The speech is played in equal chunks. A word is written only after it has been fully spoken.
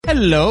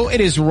Hello, it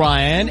is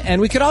Ryan,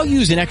 and we could all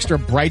use an extra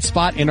bright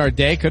spot in our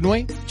day, couldn't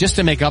we? Just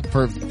to make up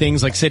for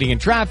things like sitting in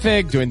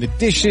traffic, doing the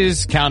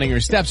dishes, counting your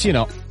steps, you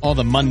know, all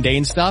the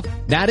mundane stuff.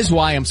 That is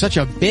why I'm such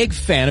a big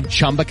fan of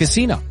Chumba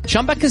Casino.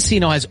 Chumba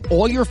Casino has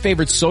all your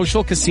favorite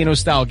social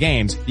casino-style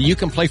games that you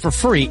can play for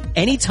free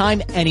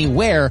anytime,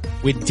 anywhere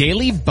with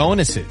daily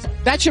bonuses.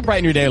 That should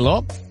brighten your day a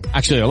little.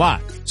 Actually, a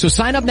lot. So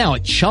sign up now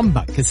at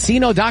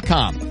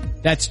ChumbaCasino.com.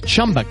 That's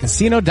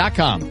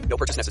ChumbaCasino.com. No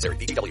purchase necessary.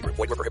 VGW Group.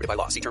 Void where prohibited by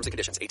law. See terms and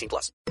conditions.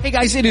 18+. Hey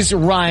guys, it is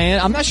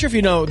Ryan. I'm not sure if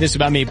you know this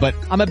about me, but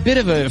I'm a bit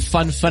of a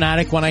fun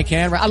fanatic when I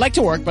can. I like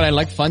to work, but I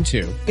like fun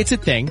too. It's a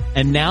thing.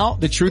 And now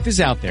the truth is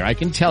out there. I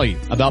can tell you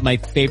about my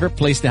favorite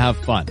place to have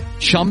fun.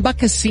 Chumba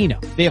Casino.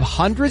 They have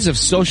hundreds of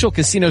social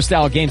casino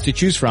style games to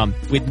choose from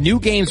with new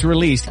games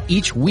released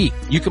each week.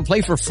 You can play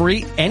for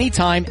free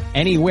anytime,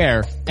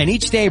 anywhere. And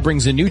each day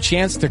brings a new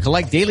chance to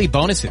collect daily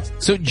bonuses.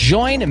 So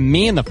join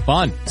me in the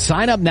fun.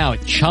 Sign up now at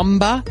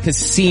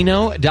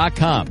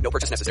ChumbaCasino.com. No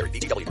purchase necessary.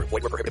 VGW Group.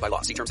 Void where prohibited by law.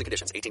 See terms and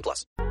conditions.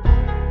 18+.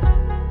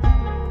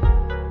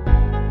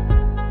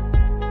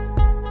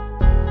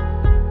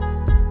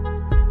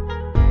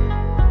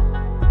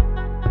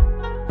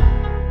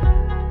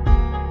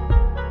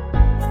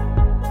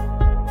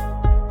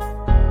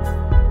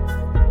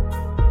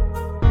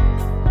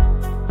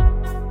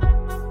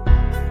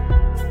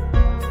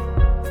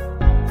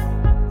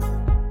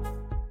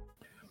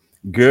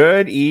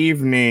 Good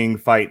evening,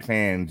 fight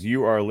fans.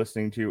 You are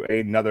listening to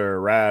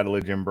another Rad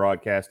Religion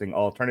Broadcasting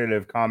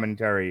alternative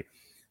commentary.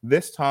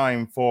 This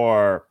time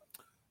for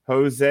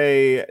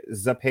Jose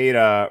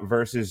Zepeda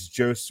versus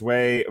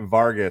Josue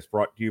Vargas,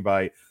 brought to you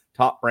by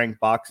Top Rank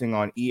Boxing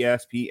on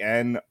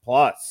ESPN+.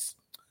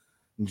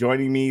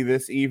 Joining me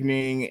this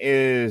evening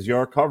is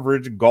your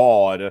coverage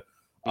god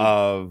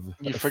of...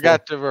 You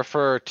forgot to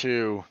refer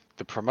to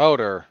the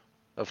promoter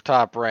of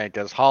Top Rank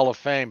as Hall of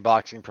Fame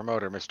boxing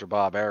promoter, Mr.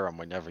 Bob Arum,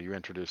 whenever you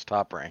introduce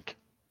Top Rank.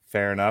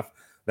 Fair enough.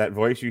 That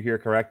voice you hear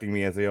correcting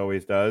me, as he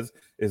always does,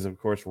 is, of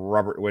course,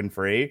 Robert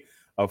Winfrey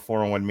of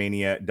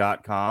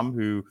 401mania.com,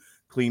 who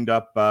cleaned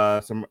up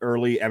some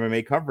early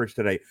MMA coverage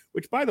today,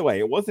 which, by the way,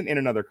 it wasn't in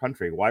another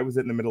country. Why was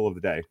it in the middle of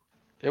the day?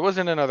 It was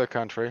in another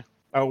country.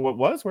 Oh, what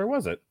was? Where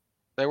was it?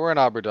 They were in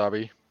Abu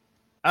Dhabi.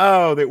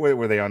 Oh,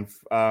 were they on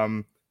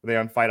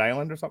Fight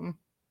Island or something?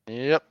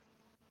 Yep.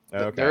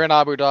 Okay. They're in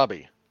Abu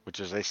Dhabi, which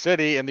is a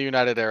city in the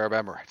United Arab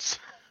Emirates.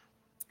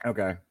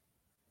 Okay.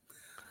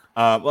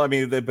 Well, I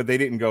mean, but they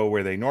didn't go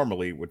where they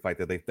normally would fight.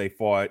 That they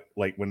fought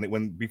like when they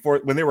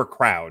were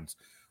crowds.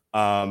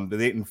 They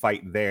didn't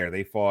fight there.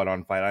 They fought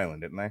on Fight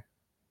Island, didn't they?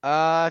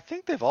 I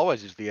think they've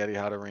always used the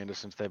Etihad Arena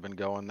since they've been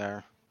going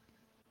there.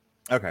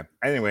 Okay.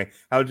 Anyway,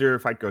 how'd your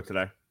fight go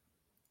today?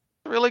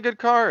 Really good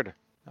card.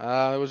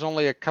 There was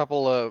only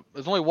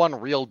one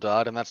real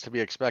dud, and that's to be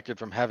expected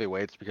from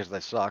heavyweights because they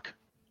suck.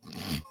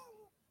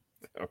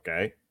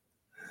 Okay.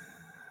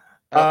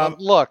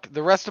 Look,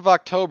 the rest of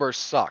October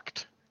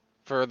sucked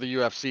for the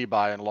UFC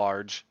by and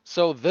large.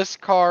 So this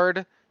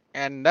card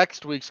and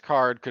next week's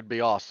card could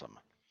be awesome.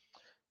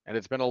 And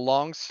it's been a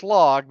long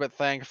slog, but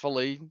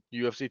thankfully,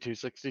 UFC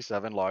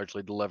 267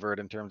 largely delivered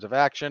in terms of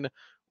action.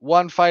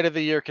 One fight of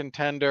the year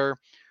contender,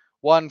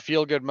 one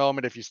feel-good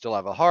moment if you still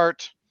have a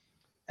heart,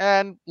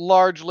 and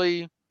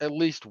largely at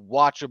least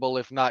watchable,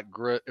 if not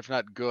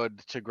good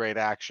to great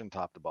action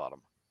top to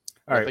bottom.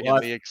 All right,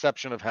 with the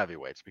exception of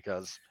heavyweights,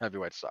 because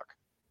heavyweights suck.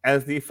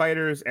 As the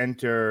fighters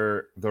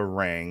enter the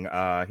ring,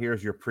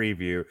 here's your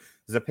preview.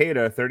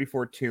 Zepeda,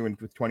 34-2 and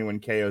with 21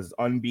 KOs, is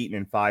unbeaten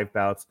in 5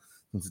 bouts.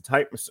 It's a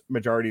tight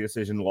majority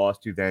decision loss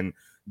to then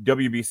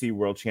WBC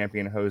world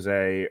champion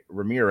Jose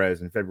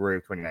Ramirez in February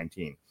of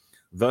 2019.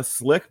 The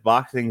slick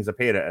boxing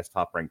Zepeda, as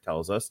Top Rank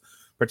tells us,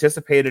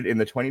 participated in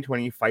the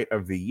 2020 Fight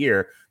of the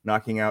Year,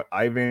 knocking out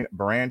Ivan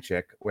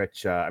Baranchyk,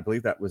 which I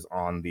believe that was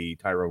on the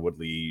Tyron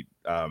Woodley,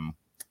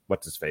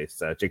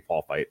 Jake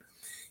Paul fight,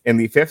 in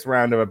the 5th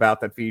round of a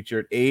bout that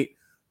featured 8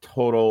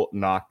 total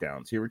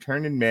knockdowns. He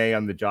returned in May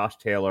on the Josh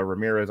Taylor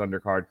Ramirez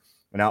undercard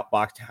and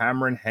outboxed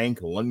Hammerin' Hank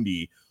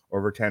Lundy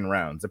over 10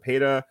 rounds.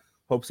 Zepeda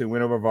hopes a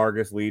win over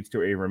Vargas leads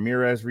to a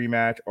Ramirez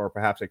rematch or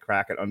perhaps a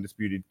crack at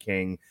undisputed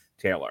king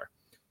Taylor.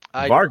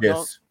 I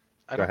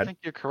don't think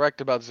you're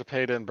correct about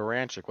Zepeda and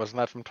Baranchyk. Wasn't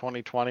that from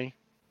 2020?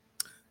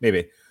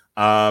 Maybe.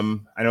 I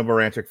know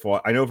Baranchyk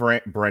fought.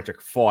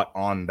 Baranchyk fought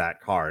on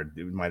that card.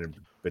 It might have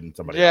been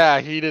somebody. Yeah,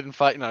 else. he didn't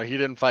fight. No, he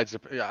didn't fight.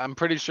 I'm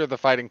pretty sure the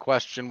fight in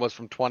question was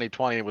from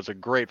 2020. It was a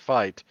great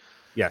fight.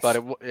 Yes,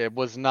 but it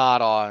was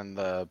not on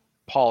the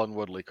Paul and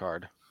Woodley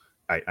card.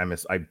 I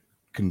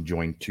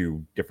conjoined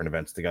 2 different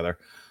events together.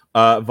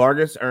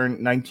 Vargas earned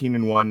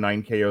 19-1,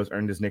 9 KOs,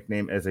 earned his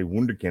nickname as a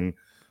Wunderkind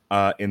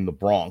in the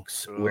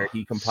Bronx, where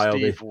he compiled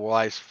Steve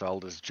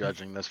Weisfeld is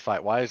judging this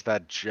fight. Why is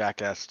that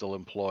jackass still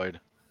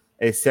employed?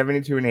 A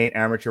 72-8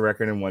 amateur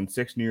record and won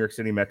 6 New York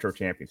City Metro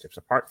championships.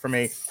 Apart from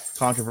a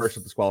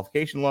controversial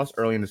disqualification loss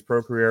early in his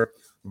pro career,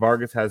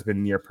 Vargas has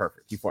been near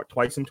perfect. He fought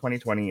twice in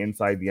 2020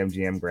 inside the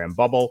MGM Grand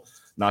Bubble,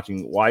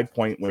 notching wide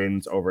point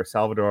wins over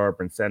Salvador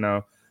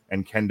Brinceno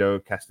and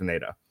Kendo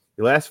Castaneda.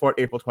 He last fought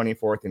April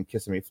 24th in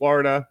Kissimmee,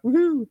 Florida,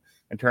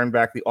 and turned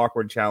back the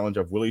awkward challenge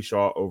of Willie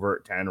Shaw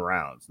over 10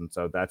 rounds. And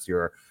so that's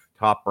your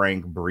Top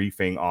Rank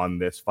briefing on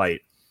this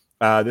fight.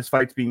 This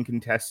fight's being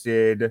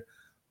contested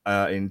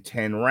in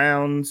 10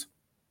 rounds.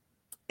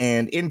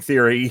 And in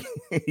theory,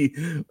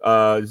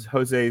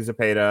 Jose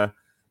Zepeda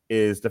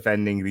is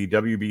defending the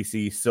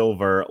WBC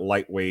silver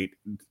light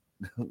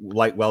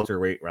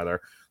welterweight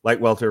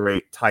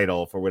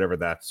title for whatever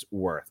that's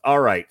worth. All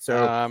right.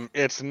 So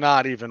it's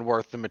not even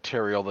worth the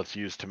material that's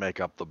used to make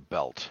up the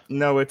belt.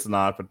 No, it's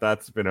not. But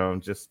that's,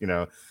 just,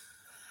 in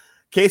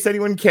case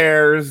anyone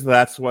cares,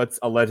 that's what's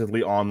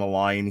allegedly on the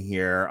line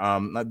here.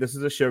 This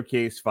is a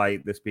showcase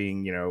fight. This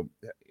being,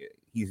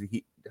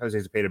 Jose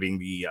Zepeda being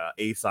the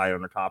A side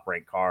on the Top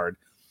Rank card.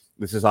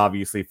 This is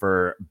obviously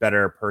for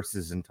better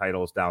purses and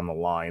titles down the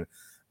line,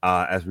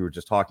 as we were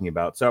just talking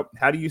about. So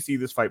how do you see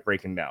this fight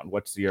breaking down?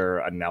 What's your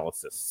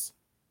analysis?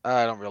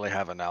 I don't really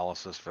have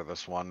analysis for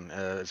this one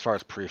as far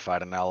as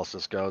pre-fight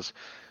analysis goes.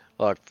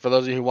 Look, for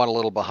those of you who want a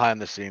little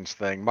behind-the-scenes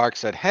thing, Mark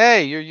said,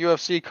 hey, your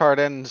UFC card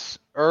ends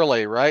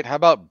early, right? How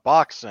about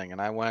boxing?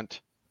 And I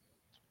went,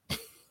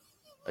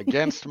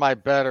 against my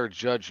better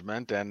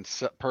judgment and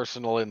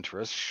personal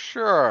interest,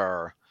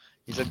 sure.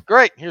 He said,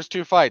 great, here's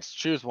 2 fights.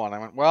 Choose one. I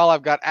went, well,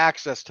 I've got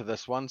access to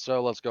this one,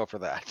 so let's go for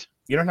that.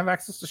 You don't have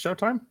access to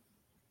Showtime?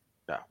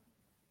 No.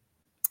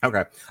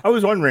 Okay. I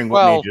was wondering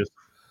what made you...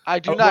 I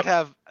do not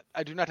have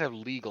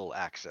legal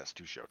access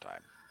to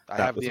Showtime. I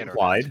have the internet.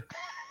 Implied.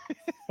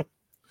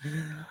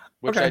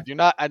 Which okay. I do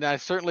not, and I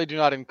certainly do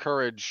not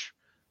encourage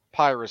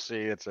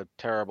piracy. It's a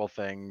terrible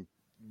thing.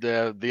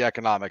 The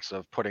economics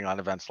of putting on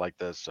events like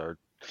this are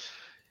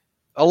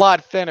a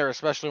lot thinner,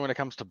 especially when it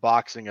comes to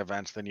boxing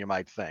events, than you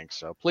might think.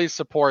 So please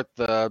support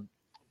the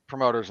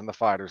promoters and the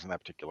fighters in that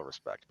particular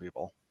respect,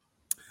 people.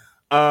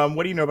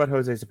 What do you know about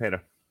Jose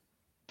Zepeda?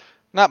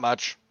 Not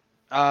much.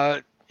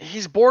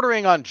 He's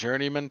bordering on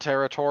journeyman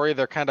territory.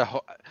 They're kind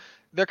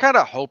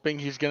of hoping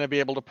he's going to be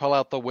able to pull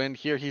out the win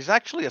here. He's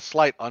actually a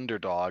slight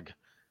underdog,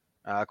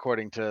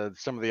 according to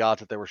some of the odds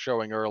that they were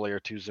showing earlier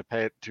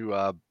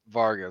to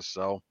Vargas.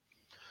 So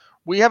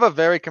we have a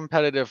very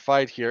competitive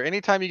fight here.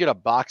 Anytime you get a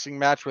boxing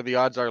match where the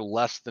odds are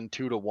less than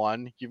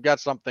 2-1, you've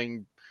got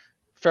something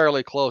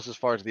fairly close as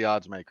far as the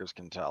odds makers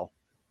can tell.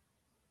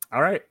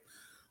 All right.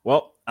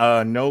 Well,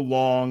 no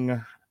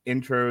long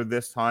intro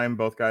this time.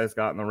 Both guys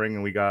got in the ring,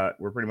 and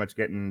we're pretty much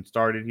getting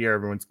started here.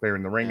 Everyone's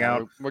clearing the ring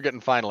out. We're getting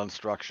final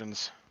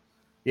instructions.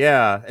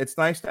 Yeah, it's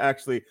nice to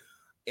actually.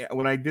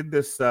 When I did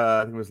this,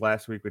 I think it was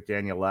last week with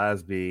Daniel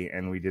Lasby,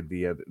 and we did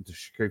the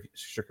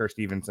Shakur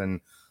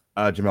Stevenson,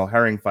 Jamel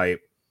Herring fight.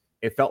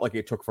 It felt like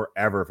it took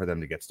forever for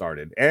them to get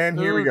started. And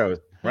here we go.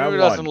 Round 1. Who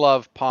doesn't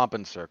love pomp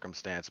and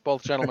circumstance?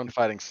 Both gentlemen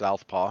fighting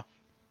southpaw,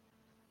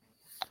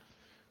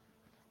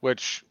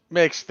 which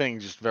makes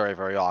things just very,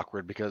 very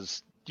awkward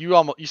because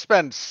you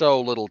spend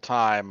so little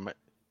time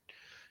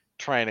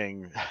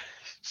training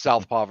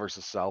southpaw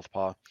versus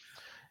southpaw.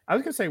 I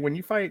was gonna say when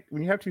you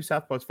have 2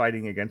 southpaws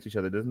fighting against each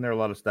other, isn't there a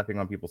lot of stepping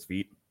on people's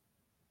feet?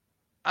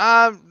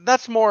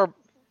 That's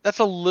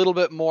a little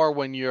bit more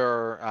when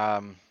you're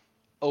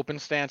open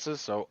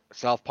stances, so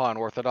southpaw and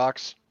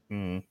orthodox.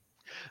 Mm.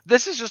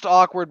 This is just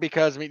awkward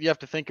because you have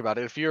to think about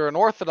it. If you're an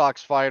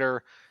orthodox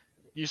fighter,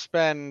 you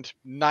spend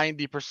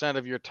 90%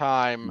 of your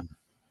time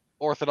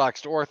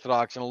orthodox to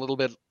orthodox and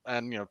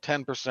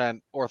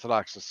 10%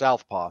 orthodox to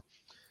southpaw.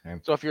 Okay.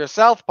 So if you're a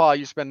southpaw,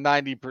 you spend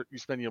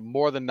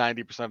more than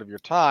 90% of your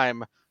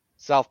time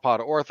southpaw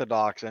to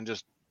orthodox, and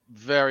just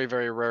very,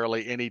 very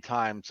rarely any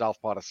time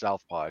southpaw to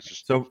southpaw. It's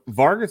just... So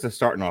Vargas is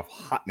starting off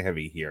hot and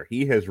heavy here.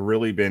 He has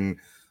really been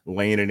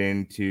laying it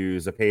into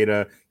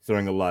Zepeda,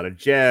 throwing a lot of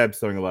jabs,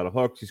 throwing a lot of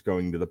hooks. He's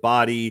going to the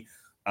body.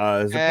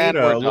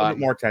 Zepeda a little bit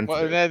more tense.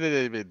 Well,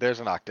 there's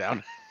a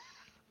knockdown.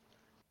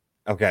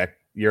 Okay,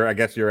 I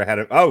guess you're ahead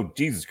of. Oh,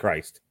 Jesus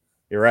Christ!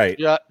 You're right.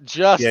 Yeah,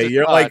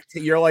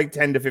 you're like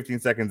 10 to 15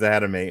 seconds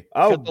ahead of me.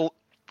 Oh,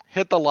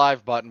 hit the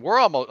live button. We're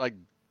almost like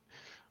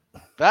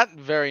that.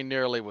 Very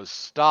nearly was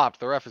stopped.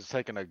 The ref is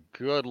taking a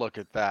good look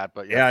at that.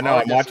 But yeah, no,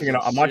 I'm watching it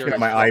on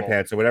my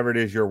iPad. So whatever it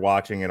is you're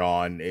watching it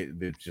on,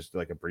 it's just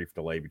like a brief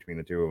delay between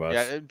the two of us.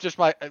 Yeah, just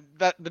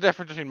the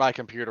difference between my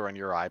computer and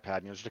your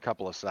iPad, just a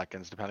couple of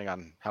seconds, depending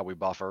on how we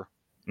buffer.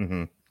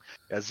 Mm-hmm.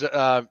 As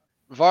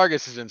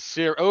Vargas is in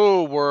serious.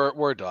 Oh,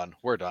 we're done.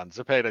 We're done.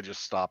 Zepeda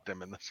just stopped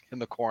him in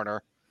the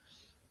corner.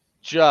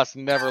 Just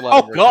never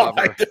let him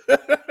recover.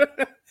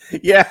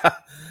 Yeah,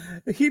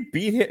 he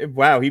beat him.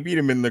 Wow, he beat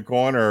him in the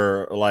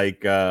corner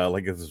like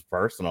this is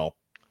personal.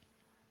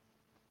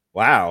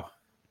 Wow.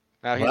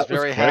 Now he's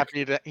very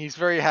happy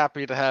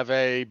to have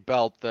a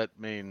belt that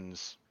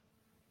means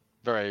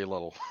very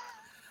little.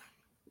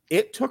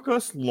 It took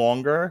us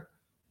longer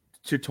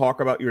to talk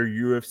about your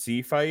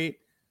UFC fight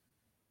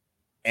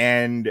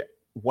and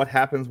what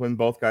happens when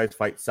both guys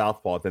fight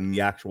southpaw than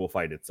the actual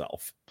fight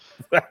itself.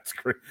 That's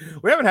great.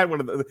 We haven't had one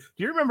of those.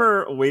 Do you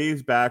remember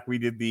ways back we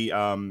did the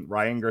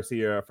Ryan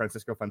Garcia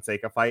Francisco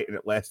Fonseca fight, and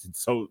it lasted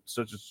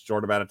such a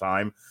short amount of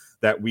time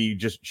that we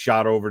just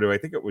shot over to, I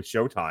think it was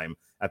Showtime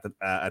at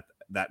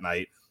that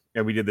night,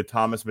 and we did the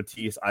Thomas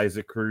Matisse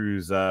Isaac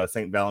Cruz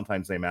St.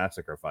 Valentine's Day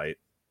Massacre fight.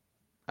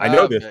 I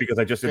know this because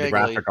I just did vaguely.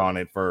 the graphic on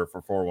it for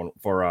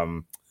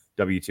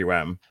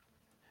W2M.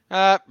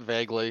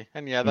 Vaguely.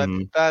 And yeah,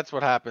 Mhm. that's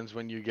what happens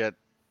when you get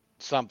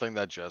something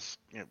that just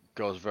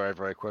goes very,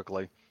 very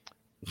quickly.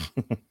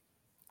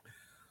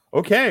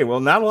 Okay, well,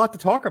 not a lot to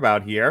talk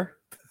about here.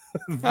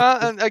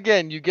 And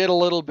again, you get a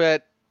little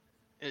bit.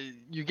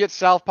 You get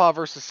Southpaw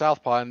versus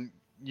Southpaw, and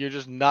you're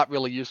just not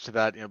really used to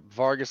that.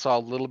 Vargas saw a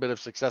little bit of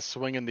success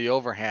swinging the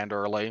overhand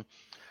early.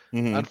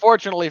 Mhm.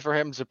 Unfortunately for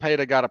him,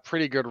 Zepeda got a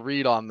pretty good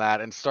read on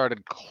that and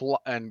started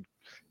and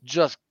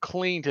just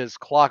cleaned his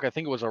clock. I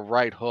think it was a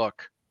right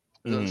hook.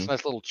 It was Mhm. a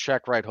nice little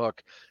check right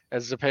hook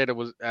as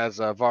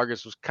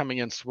Vargas was coming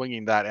in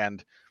swinging that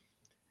end.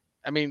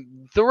 I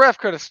mean, the ref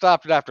could have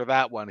stopped it after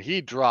that one.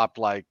 He dropped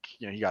like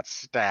he got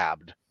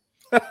stabbed.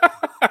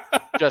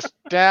 Just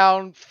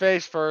down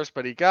face first,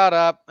 but he got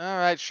up. All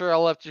right, sure,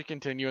 I'll let you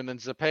continue. And then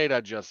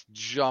Zepeda just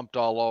jumped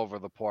all over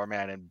the poor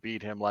man and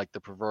beat him like the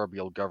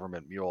proverbial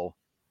government mule.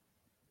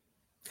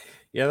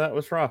 Yeah, that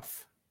was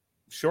rough.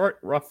 Short,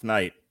 rough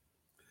night.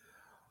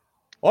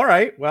 All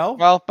right, well,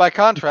 Well, by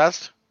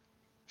contrast,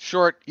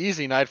 short,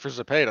 easy night for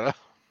Zepeda.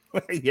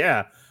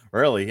 yeah,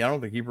 really. I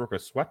don't think he broke a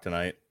sweat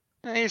tonight.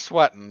 He's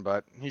sweating,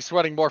 but he's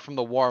sweating more from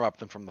the warm-up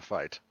than from the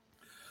fight.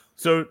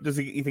 So,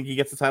 you think he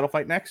gets the title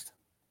fight next?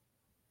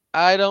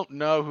 I don't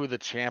know who the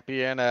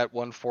champion at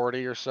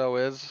 140 or so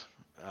is.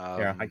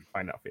 Yeah, I can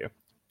find out for you.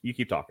 You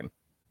keep talking.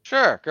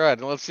 Sure, go ahead.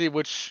 And let's see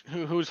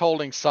who's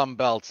holding some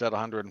belts at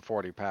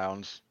 140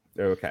 pounds.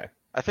 Okay.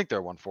 I think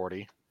they're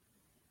 140.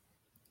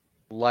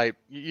 Light.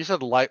 You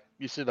said light.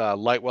 You said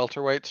light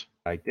welterweight.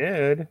 I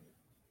did.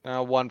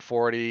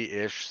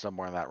 140-ish,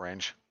 somewhere in that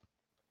range.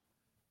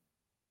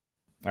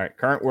 All right.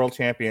 Current world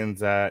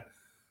champions at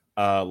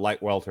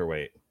light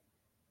welterweight.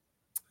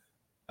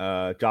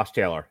 Josh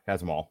Taylor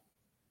has them all.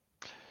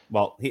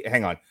 Well,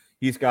 hang on.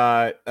 He's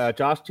got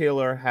Josh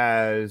Taylor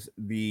has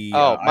the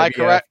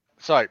correct.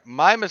 Sorry,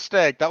 my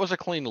mistake. That was a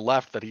clean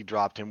left that he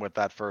dropped him with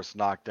that first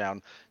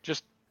knockdown.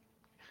 Just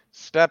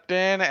stepped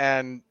in,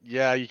 and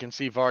yeah, you can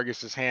see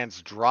Vargas's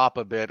hands drop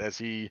a bit as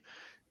he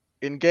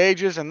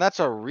engages, and that's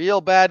a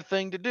real bad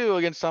thing to do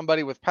against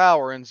somebody with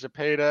power, and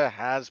Zepeda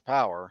has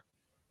power.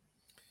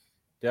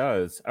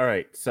 Does. All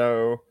right.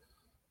 So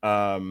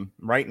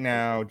right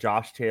now,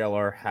 Josh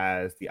Taylor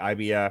has the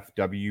IBF,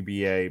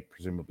 WBA,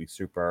 presumably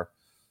Super,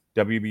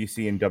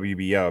 WBC, and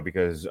WBO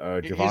because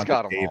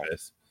Gervonta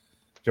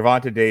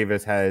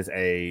Davis has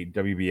a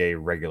WBA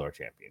regular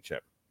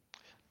championship.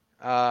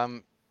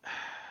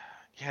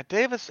 Yeah,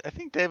 Davis. I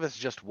think Davis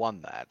just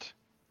won that.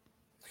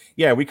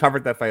 Yeah, we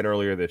covered that fight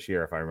earlier this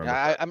year, if I remember.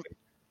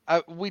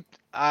 Yeah,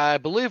 I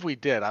believe we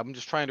did. I was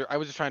just trying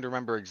to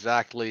remember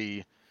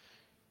exactly.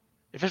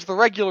 If it's the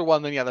regular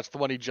one, then yeah, that's the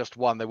one he just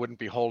won. They wouldn't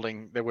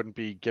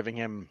be giving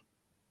him,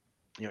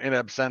 in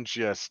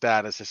absentia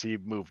status as he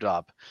moved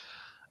up.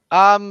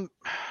 You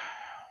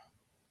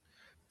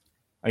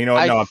know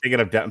what? No, I'm thinking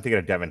of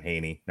Devin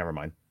Haney. Never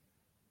mind.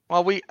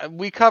 Well, we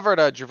covered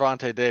a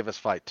Gervonta Davis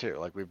fight too.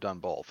 Like we've done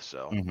both.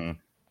 So. Mm-hmm.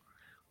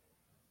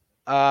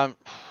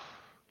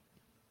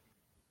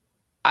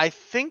 I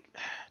think.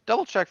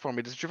 Double check for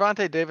me. Does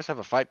Gervonta Davis have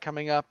a fight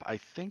coming up? I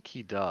think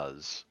he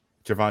does.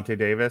 Gervonta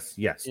Davis,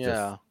 yes.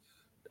 Yeah.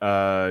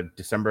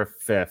 December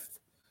 5th,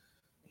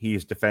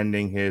 he's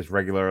defending his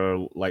regular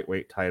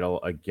lightweight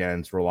title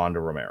against Rolando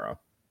Romero.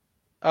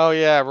 Oh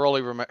yeah,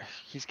 Rolly Romero.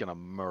 He's gonna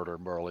murder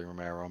Rolly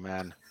Romero,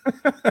 man.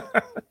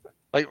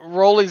 Like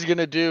Rolly's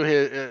gonna do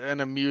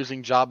an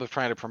amusing job of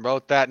trying to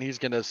promote that, and he's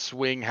gonna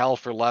swing hell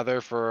for leather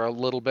for a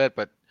little bit,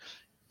 but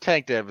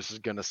Tank Davis is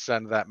gonna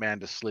send that man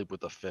to sleep with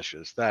the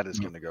fishes. That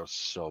is gonna go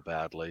so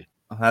badly.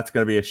 That's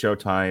gonna be a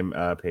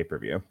Showtime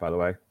pay-per-view, by the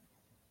way.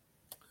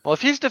 Well,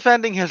 if he's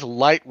defending his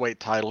lightweight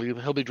title,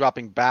 he'll be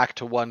dropping back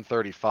to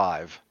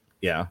 135.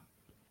 Yeah.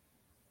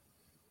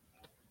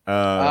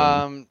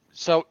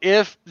 So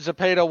if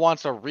Zepeda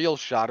wants a real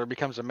shot or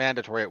becomes a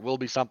mandatory, it will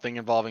be something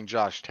involving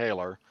Josh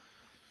Taylor.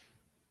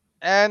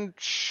 And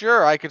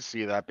sure, I could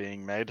see that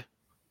being made.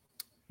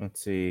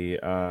 Let's see.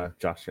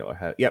 Josh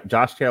Taylor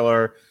Josh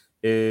Taylor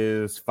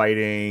is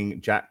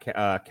fighting Jack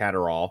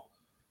Catterall,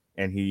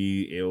 and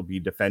he'll be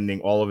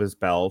defending all of his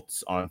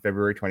belts on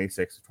February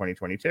 26th of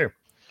 2022.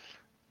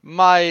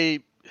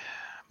 My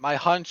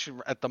hunch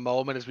at the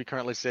moment, as we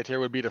currently sit here,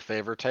 would be to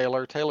favor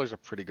Taylor. Taylor's a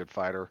pretty good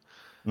fighter.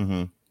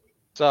 Mm-hmm.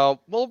 So,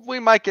 we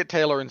might get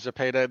Taylor and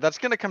Zepeda. That's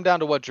going to come down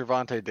to what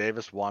Gervonta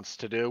Davis wants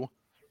to do.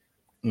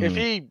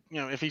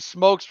 Mm-hmm. If he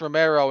smokes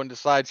Romero and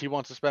decides he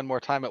wants to spend more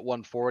time at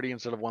 140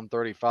 instead of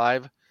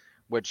 135,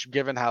 which,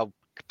 given how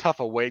tough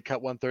a weight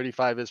cut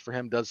 135 is for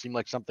him, does seem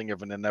like something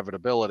of an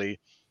inevitability.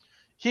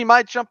 He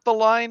might jump the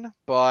line,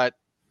 but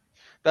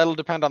that'll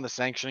depend on the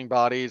sanctioning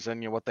bodies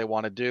and what they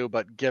want to do.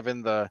 But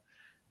given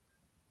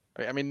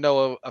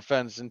no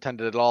offense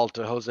intended at all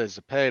to Jose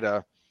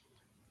Zepeda,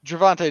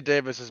 Gervonta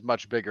Davis is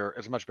much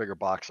bigger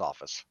box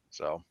office.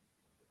 So,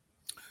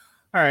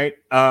 all right.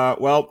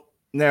 Well,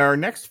 now our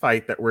next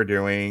fight that we're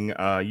doing,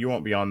 you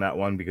won't be on that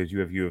one because you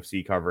have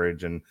UFC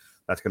coverage, and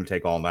that's going to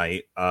take all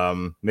night.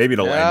 Maybe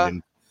it'll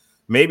end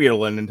maybe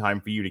it'll end in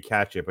time for you to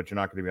catch it, but you're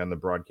not going to be on the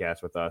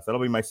broadcast with us.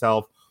 That'll be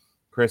myself,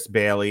 Chris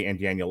Bailey, and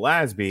Daniel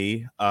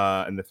Lasby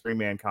in the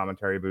 3-man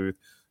commentary booth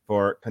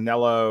for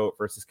Canelo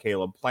versus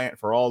Caleb Plant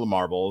for all the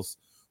marbles.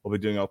 We'll be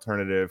doing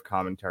alternative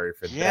commentary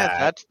for that.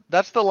 Yeah,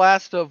 that's the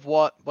last of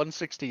what,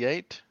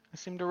 168, I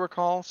seem to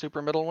recall,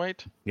 super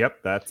middleweight. Yep,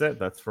 that's it.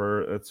 That's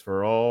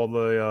for all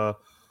the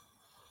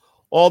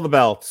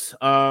belts.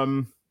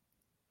 Now,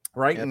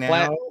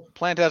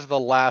 Plant has the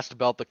last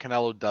belt that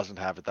Canelo doesn't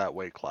have at that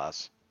weight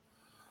class.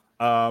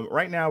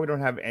 Right now, we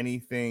don't have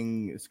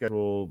anything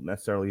scheduled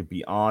necessarily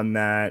beyond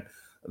that.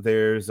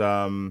 There's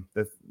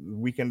the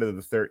weekend of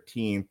the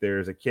 13th.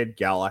 There's a Kid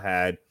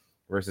Galahad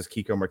versus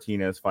Kiko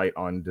Martinez fight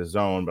on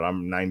DAZN, but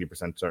I'm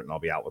 90% certain I'll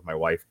be out with my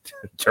wife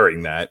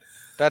during that.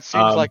 That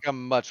seems like a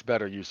much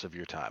better use of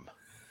your time.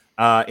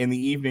 In the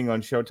evening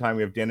on Showtime,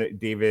 we have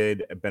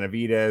David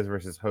Benavidez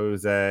versus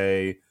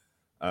Jose.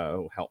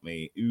 Help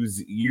me,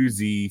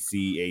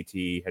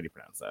 Uzicat. How do you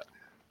pronounce that?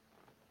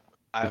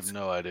 I have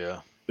no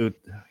idea. God,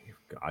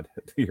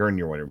 you're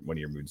in one of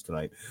your moods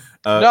tonight.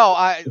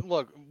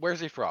 Look. Where's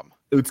he from?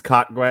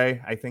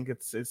 Utkatgwe, I think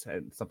it's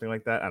something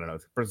like that. I don't know.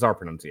 It's bizarre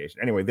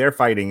pronunciation. Anyway, they're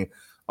fighting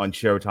on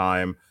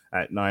Showtime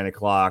at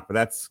 9:00, but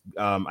that's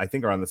I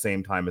think around the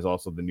same time as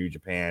also the New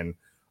Japan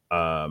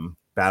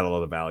Battle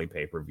of the Valley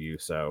pay-per-view.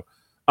 So,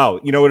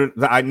 you know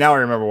what? Now I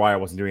remember why I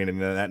wasn't doing anything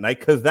that night,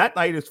 because that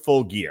night is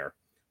Full Gear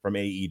from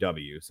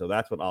AEW. So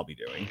that's what I'll be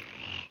doing.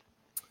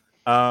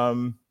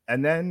 And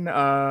then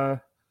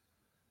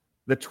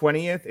the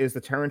 20th is the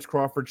Terrence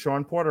Crawford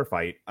Sean Porter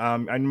fight. I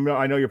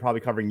know you're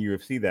probably covering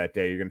UFC that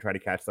day. You're going to try to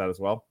catch that as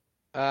well?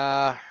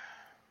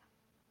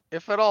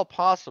 If at all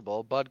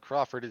possible. Bud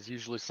Crawford is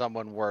usually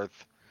someone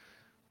worth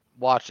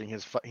watching.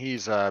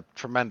 He's a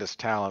tremendous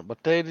talent.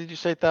 What day did you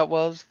say that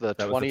was? That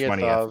 20th, was the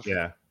 20th of...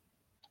 Yeah.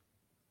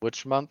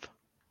 Which month?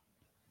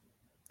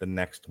 The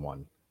next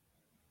one.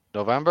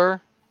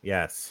 November?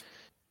 Yes.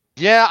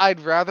 Yeah, I'd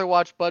rather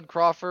watch Bud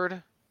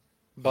Crawford.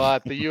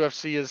 But the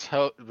UFC is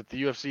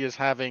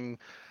having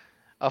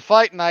a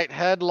fight night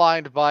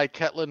headlined by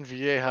Ketlin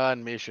Vieja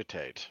and Miesha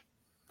Tate.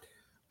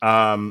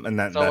 And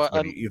that's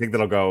you think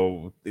that'll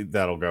go.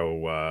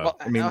 Well,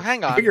 I mean,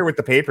 hang on. I figure with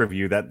the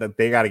pay-per-view that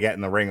they got to get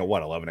in the ring at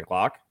what, 11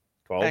 o'clock,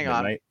 12 hang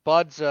midnight.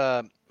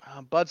 On.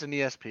 Bud's an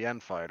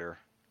ESPN fighter.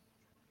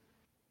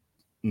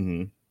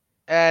 Mm-hmm.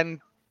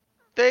 And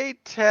they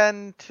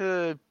tend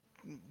to.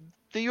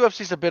 The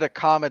UFC's a bit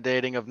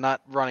accommodating of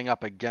not running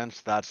up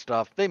against that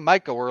stuff. They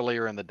might go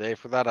earlier in the day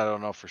for that. I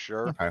don't know for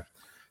sure. Okay.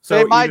 So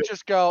they might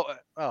just go,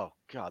 oh,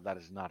 God, that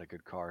is not a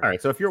good card. All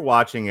right. So if you're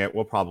watching it,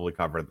 we'll probably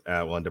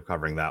we'll end up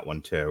covering that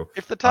one too.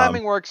 If the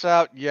timing works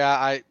out,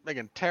 yeah.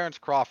 Terrence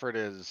Crawford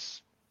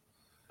is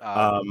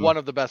one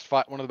of the best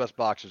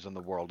boxers in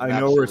the world. I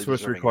know we're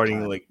supposed to be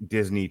recording like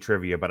Disney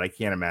trivia, but I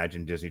can't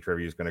imagine Disney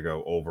trivia is going to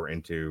go over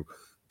to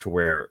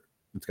where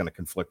it's going to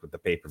conflict with the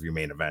pay-per-view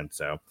main event.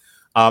 So.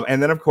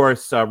 And then, of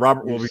course,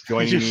 Robert will be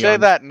joining me. You say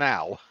that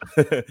now.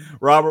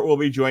 Robert will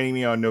be joining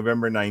me on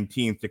November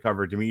 19th to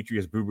cover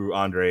Demetrius Boo Boo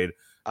Andrade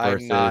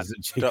versus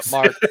Jason.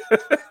 Mark,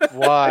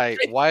 why?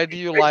 Why do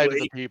you lie to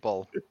the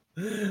people?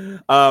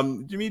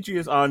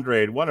 Demetrius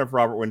Andrade, one of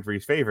Robert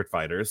Winfrey's favorite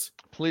fighters.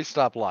 Please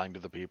stop lying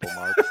to the people,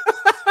 Mark.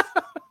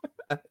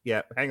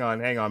 Yeah, hang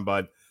on,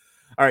 bud.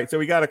 All right, so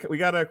we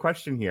got a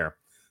question here.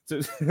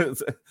 So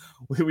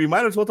we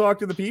might as well talk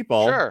to the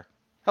people. Sure.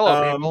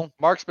 Hello, people.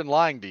 Mark's been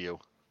lying to you.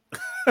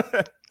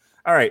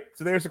 All right,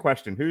 so there's the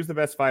question. Who's the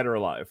best fighter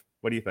alive?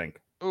 What do you think?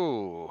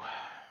 Ooh.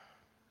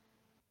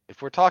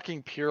 If we're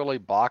talking purely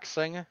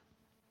boxing,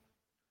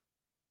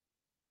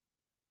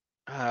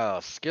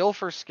 skill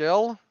for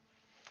skill,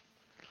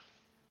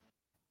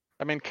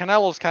 I mean,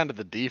 Canelo's kind of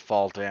the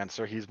default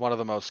answer. He's one of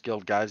the most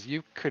skilled guys.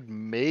 You could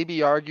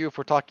maybe argue, if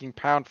we're talking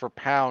pound for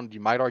pound, you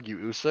might argue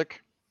Usyk.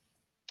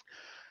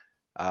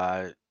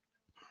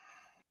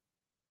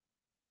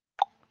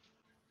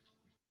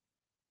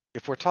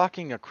 If we're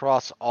talking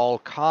across all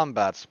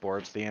combat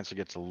sports, the answer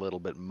gets a little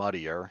bit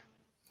muddier.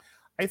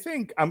 I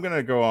think I'm going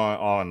to go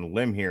on a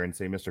limb here and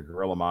say Mr.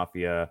 Guerrilla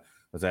Mafia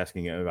was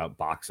asking about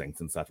boxing,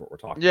 since that's what we're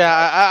talking about. Yeah,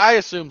 I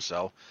assume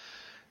so.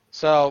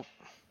 So,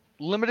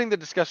 limiting the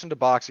discussion to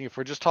boxing, if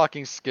we're just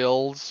talking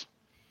skills,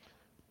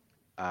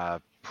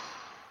 kind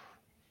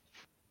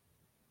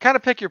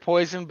of pick your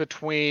poison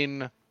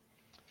between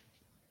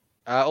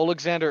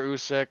Alexander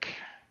Usyk,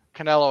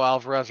 Canelo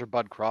Alvarez, or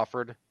Bud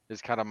Crawford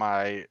is kind of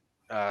my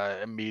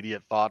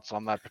immediate thoughts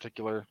on that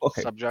particular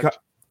subject.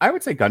 I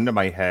would say gun to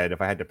my head,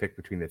 if I had to pick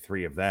between the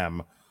three of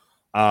them,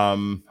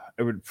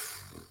 it would.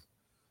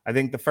 I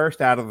think the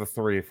first out of the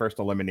three, first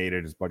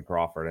eliminated, is Bud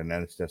Crawford, and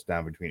then it's just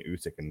down between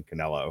Usyk and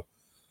Canelo.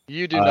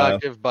 You do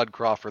not give Bud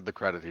Crawford the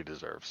credit he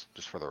deserves,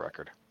 just for the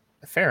record.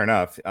 Fair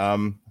enough. I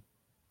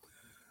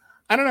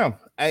don't know.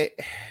 I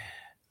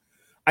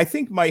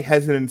think my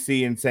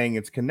hesitancy in saying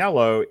it's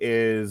Canelo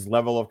is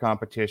level of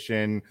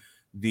competition,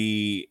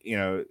 the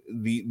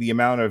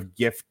amount of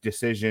gift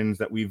decisions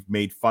that we've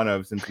made fun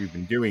of since we've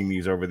been doing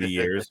these over the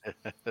years,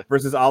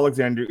 versus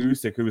Alexander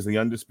Usyk, who was the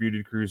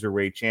undisputed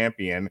cruiserweight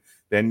champion,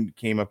 then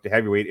came up to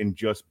heavyweight and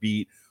just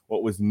beat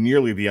what was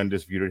nearly the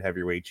undisputed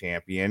heavyweight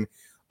champion,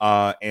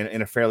 and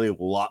in a fairly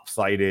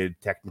lopsided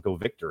technical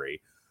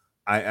victory.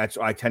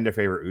 I tend to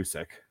favor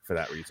Usyk for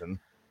that reason.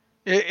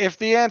 If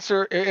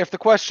the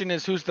question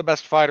is who's the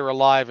best fighter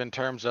alive in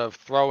terms of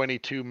throw any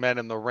two men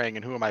in the ring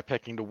and who am I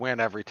picking to win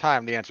every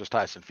time, the answer is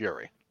Tyson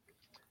Fury.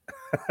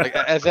 Like,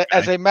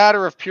 as a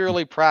matter of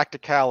purely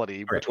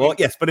practicality. Right. Well,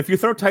 yes, but if you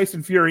throw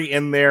Tyson Fury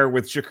in there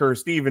with Shakur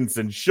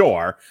Stevenson,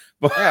 sure,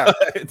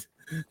 but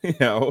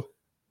Well,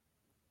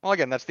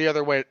 again, that's the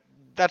other way.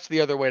 That's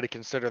the other way to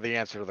consider the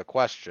answer to the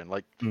question.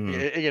 Like,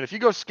 again, if you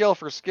go skill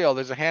for skill,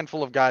 there's a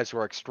handful of guys who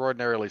are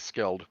extraordinarily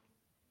skilled.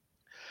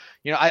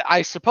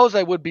 I suppose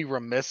I would be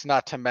remiss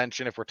not to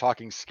mention, if we're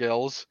talking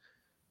skills,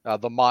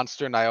 the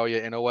monster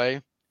Naoya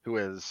Inoue, who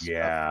is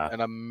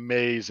an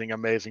amazing,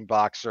 amazing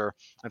boxer.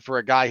 And for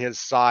a guy his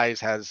size,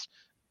 has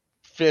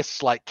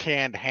fists like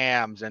canned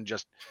hams and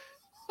just...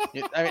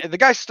 I mean, the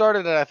guy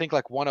started at, I think,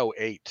 like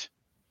 108,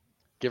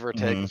 give or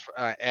take,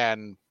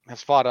 and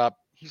has fought up.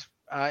 He's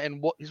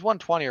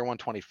 120 or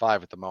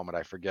 125 at the moment,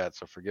 I forget,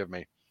 so forgive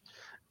me.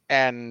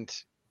 And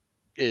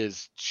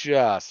is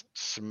just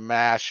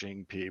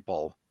smashing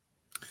people.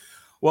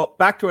 Well,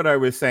 back to what I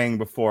was saying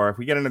before. If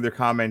we get another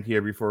comment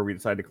here before we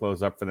decide to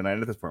close up for the night,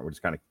 at this point we're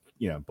just kind of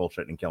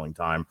bullshitting and killing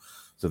time.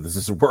 So this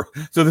is worth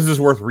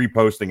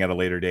reposting at a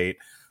later date.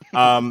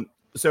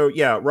 So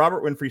yeah,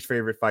 Robert Winfrey's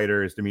favorite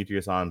fighter is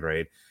Demetrius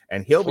Andrade,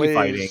 and he'll be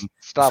fighting.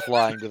 Stop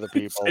lying to the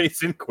people.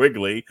 Jason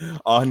Quigley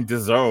on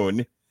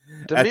DAZN.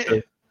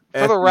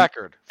 For the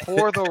record,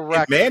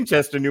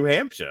 Manchester, New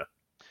Hampshire.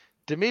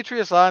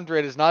 Demetrius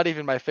Andrade is not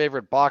even my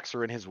favorite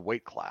boxer in his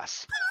weight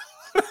class.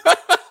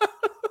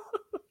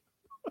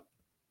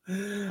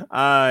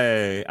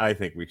 I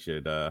think we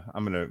should.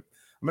 I'm gonna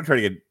try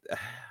to get.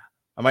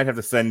 I might have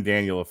to send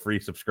Daniel a free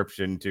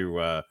subscription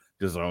to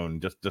DAZN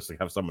just to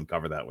have someone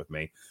cover that with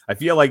me. I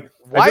feel like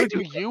why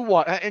do you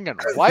want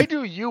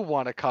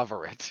to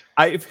cover it?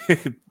 I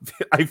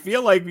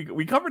feel like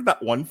we covered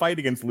that one fight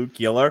against Luke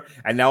Keeler,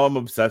 and now I'm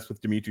obsessed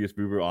with Demetrius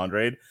Boo Boo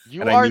Andrade.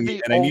 You are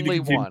the only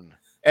one.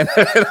 And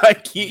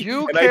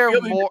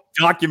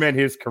document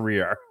his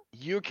career.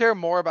 You care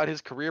more about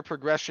his career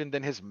progression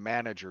than his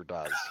manager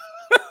does.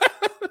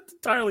 It's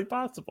entirely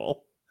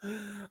possible.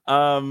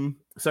 You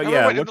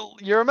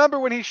remember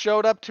when he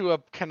showed up to a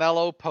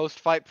Canelo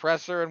post-fight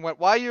presser and went,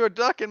 "Why you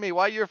ducking me?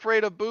 Why you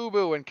afraid of Boo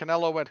Boo?" And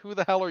Canelo went, "Who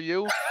the hell are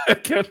you?"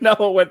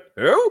 Canelo went,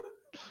 "Who?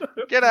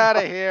 Get out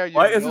of here, you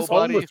Why nobody. Is this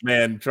homeless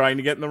man trying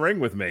to get in the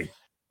ring with me?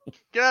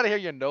 Get out of here,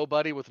 you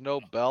nobody with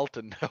no belt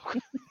and no."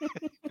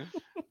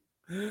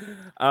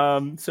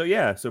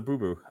 So Boo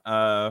Boo,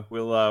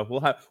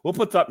 we'll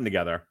put something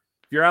together.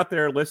 If you're out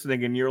there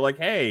listening and you're like,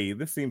 hey,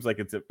 this seems like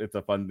it's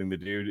a fun thing to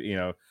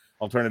do,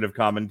 alternative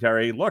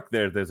commentary. Look,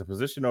 there's a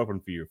position open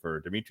for you for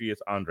Demetrius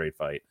Andrade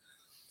fight.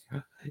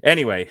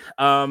 Anyway,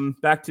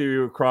 back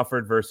to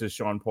Crawford versus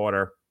Sean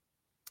Porter.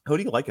 Who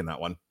do you like in that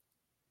one?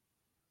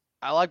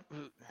 I like,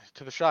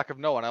 to the shock of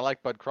no one, I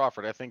like Bud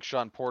Crawford. I think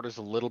Sean Porter's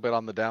a little bit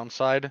on the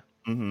downside.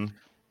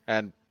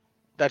 And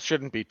that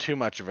shouldn't be too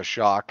much of a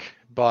shock,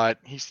 but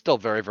he's still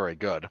very, very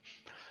good.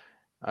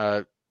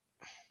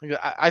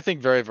 I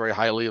think very, very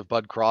highly of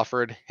Bud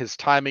Crawford. His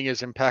timing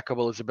is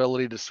impeccable. His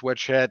ability to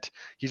switch hit.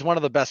 He's one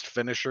of the best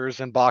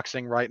finishers in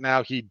boxing right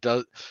now.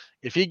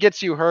 If he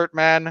gets you hurt,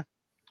 man,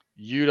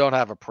 you don't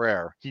have a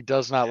prayer. He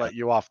does not let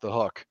you off the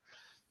hook.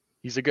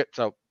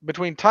 So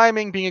between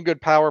timing, being a good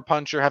power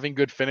puncher, having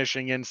good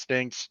finishing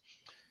instincts,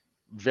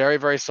 very,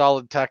 very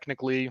solid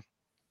technically.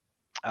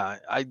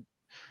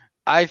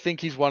 I think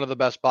he's one of the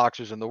best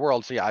boxers in the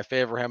world. So yeah, I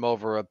favor him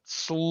over a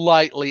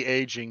slightly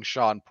aging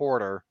Sean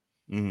Porter.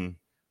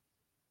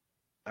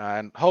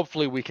 And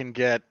hopefully we can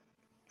get.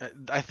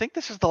 I think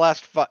this is the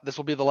last. This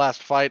will be the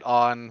last fight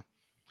on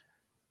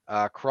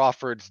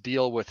Crawford's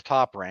deal with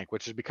Top Rank,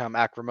 which has become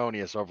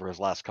acrimonious over his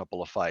last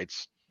couple of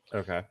fights.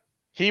 Okay.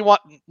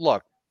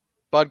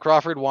 Bud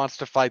Crawford wants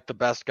to fight the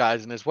best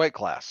guys in his weight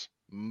class.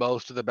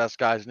 Most of the best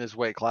guys in his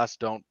weight class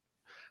don't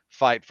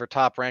fight for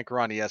Top Rank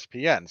or on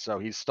ESPN, so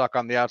he's stuck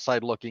on the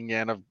outside looking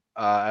in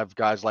of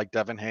guys like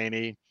Devin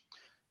Haney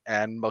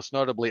and most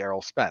notably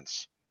Errol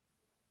Spence.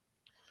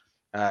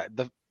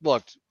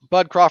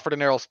 Bud Crawford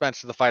and Errol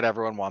Spence are the fight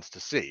everyone wants to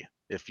see.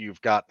 If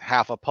you've got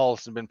half a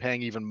pulse and been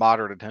paying even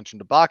moderate attention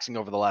to boxing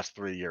over the last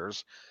 3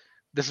 years,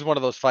 this is one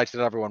of those fights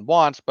that everyone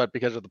wants, but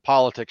because of the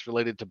politics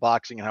related to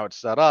boxing and how it's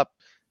set up,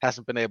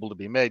 hasn't been able to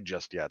be made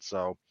just yet.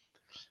 So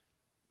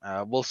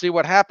we'll see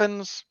what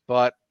happens,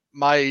 but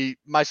my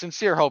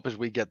sincere hope is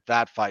we get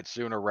that fight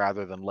sooner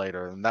rather than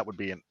later, and that would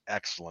be an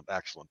excellent,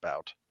 excellent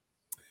bout.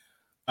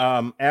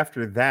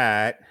 After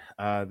that,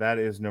 that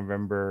is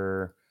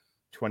November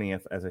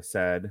 20th, as I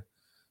said.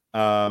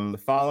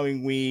 The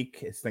following week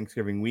is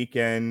Thanksgiving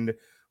weekend.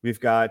 We've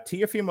got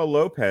Teofimo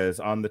Lopez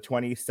on the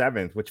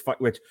 27th, which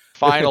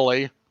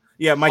finally,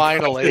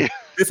 finally,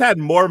 this had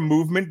more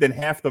movement than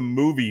half the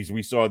movies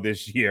we saw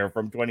this year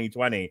from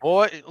 2020.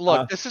 Boy,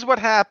 look, this is what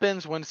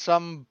happens when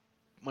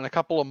a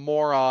couple of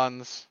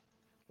morons,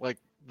 like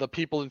the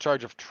people in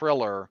charge of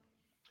Triller,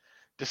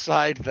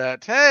 decide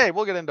that, hey,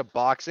 we'll get into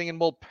boxing and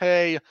we'll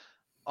pay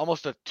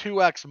almost a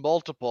 2x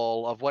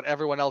multiple of what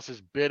everyone else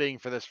is bidding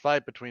for this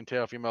fight between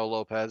Teofimo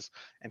Lopez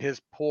and his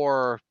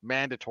poor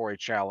mandatory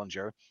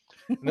challenger.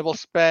 And then we'll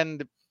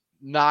spend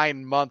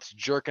 9 months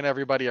jerking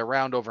everybody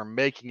around over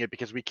making it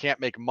because we can't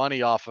make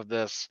money off of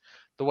this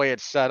the way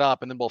it's set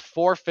up. And then we'll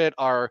forfeit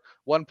our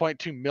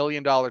 $1.2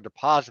 million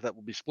deposit that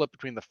will be split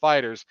between the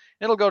fighters.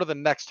 And it'll go to the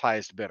next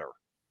highest bidder.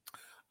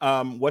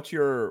 What's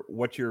your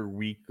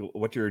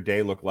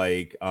day look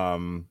like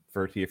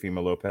for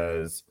Teofimo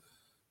Lopez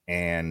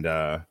and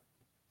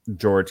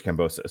George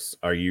Kambosos?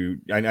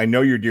 I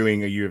know you're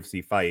doing a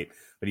UFC fight,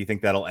 but do you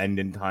think that'll end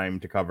in time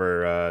to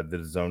cover the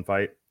DAZN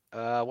fight?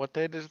 What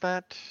date is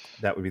that?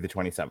 That would be the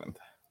 27th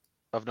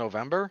of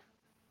November.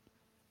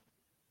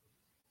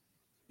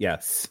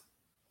 Yes.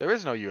 There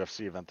is no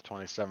UFC event the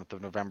 27th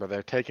of November.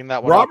 They're taking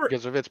that one up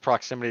because of its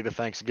proximity to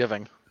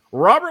Thanksgiving.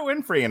 Robert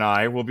Winfrey and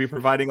I will be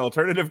providing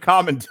alternative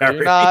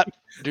commentary.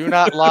 Do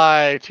not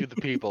lie to the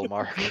people,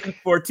 Mark.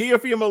 For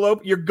Teofimo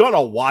Lopez, you're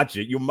gonna watch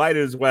it. You might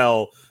as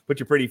well put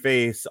your pretty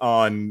face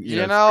on,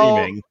 you know,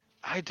 streaming.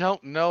 I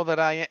don't know that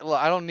I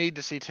don't need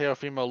to see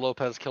Teofimo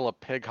Lopez kill a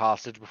pig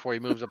hostage before he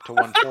moves up to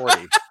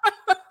 140.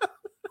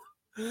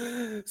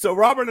 So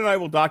Robert and I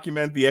will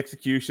document the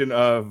execution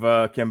of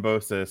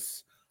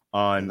Kambosos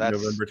on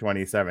November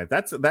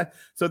 27th.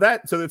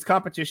 So it's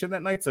competition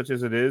that night, such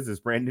as it is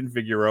Brandon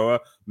Figueroa,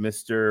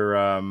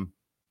 Mr.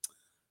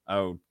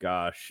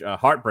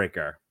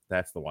 Heartbreaker.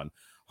 That's the one.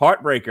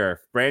 Heartbreaker.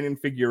 Brandon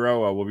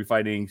Figueroa will be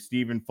fighting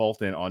Stephen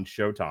Fulton on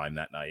Showtime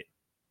that night.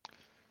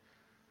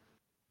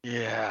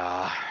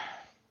 Yeah.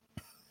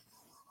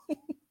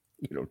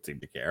 You don't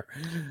seem to care.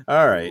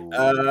 All right.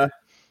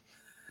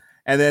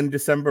 And then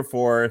December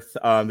 4th,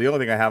 the only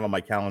thing I have on my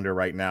calendar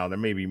right now, there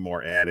may be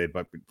more added,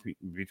 but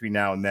between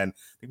now and then,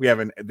 I think we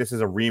have this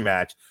is a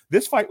rematch.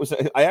 This fight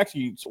I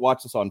actually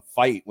watched this on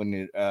Fight when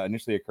it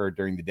initially occurred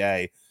during the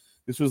day.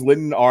 This was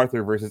Lyndon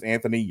Arthur versus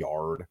Anthony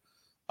Yard.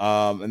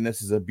 And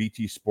this is a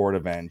BT Sport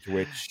event,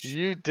 which...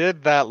 You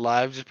did that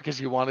live just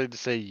because you wanted to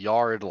say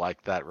yard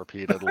like that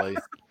repeatedly.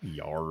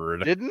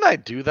 Yard. Didn't I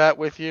do that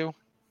with you?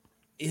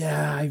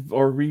 Yeah,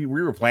 we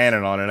were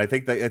planning on it. I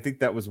think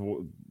that was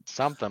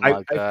something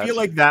like that. I feel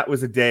like that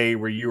was a day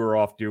where you were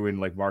off doing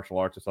like martial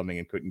arts or something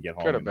and couldn't get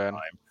home in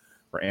time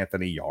for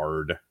Anthony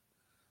Yard.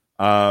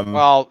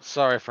 Well,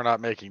 sorry for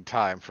not making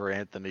time for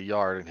Anthony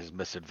Yard and his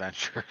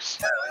misadventures.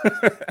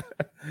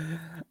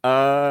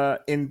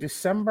 In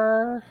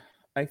December,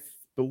 I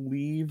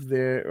believe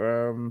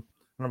there I don't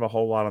have a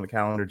whole lot on the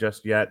calendar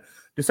just yet.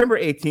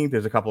 December 18th,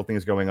 there's a couple of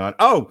things going on.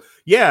 Oh,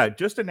 yeah,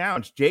 just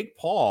announced Jake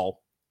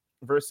Paul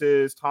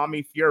versus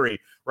Tommy Fury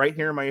right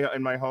here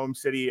in my home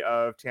city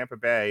of Tampa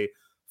Bay,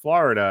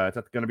 Florida.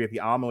 It's going to be at the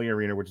Amalie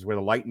Arena, which is where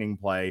the Lightning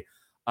play.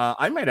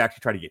 I might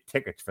actually try to get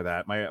tickets for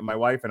that. My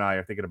wife and I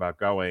are thinking about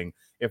going.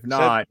 If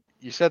not,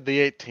 you said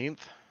the 18th.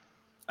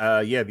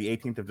 Yeah, the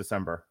 18th of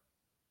December.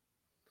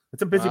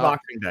 It's a busy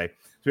boxing day.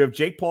 So we have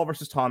Jake Paul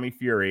versus Tommy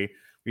Fury.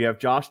 We have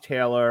Josh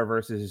Taylor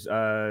versus.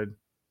 I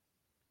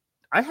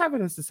have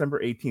it as December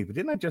 18th, but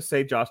didn't I just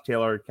say Josh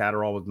Taylor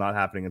Catterall was not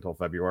happening until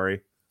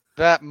February?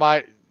 That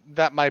might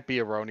be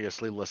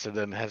erroneously listed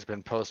and has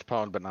been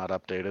postponed but not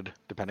updated,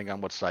 depending on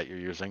what site you're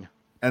using.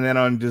 And then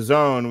on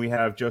DAZN, we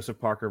have Joseph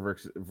Parker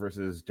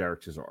versus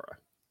Derek Chisora.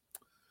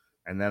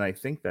 And then I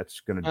think that's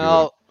going to do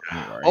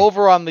it.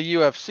 Over on the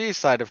UFC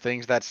side of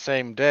things, that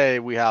same day,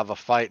 we have a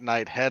fight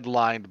night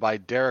headlined by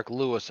Derek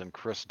Lewis and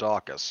Chris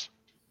Daukaus.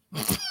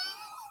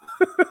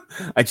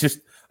 I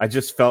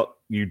just felt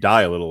you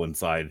die a little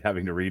inside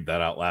having to read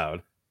that out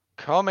loud.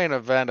 Co-main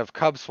event of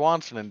Cub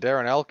Swanson and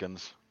Darren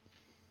Elkins.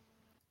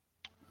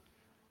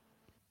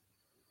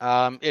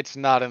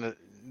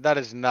 That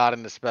is not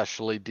an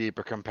especially deep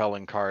or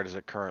compelling card as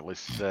it currently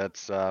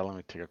sits. Let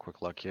me take a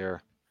quick look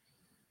here.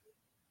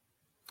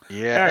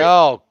 Yeah. Right.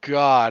 Oh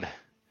God,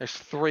 there's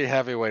 3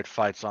 heavyweight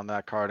fights on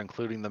that card,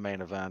 including the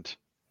main event.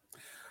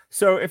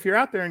 So if you're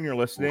out there and you're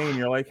listening and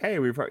you're like, hey,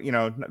 we've heard,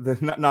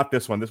 not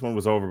this one. This one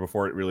was over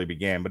before it really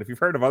began. But if you've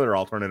heard of other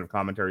alternative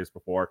commentaries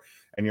before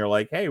and you're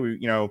like, hey, we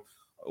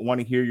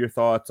want to hear your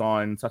thoughts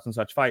on such and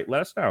such fight,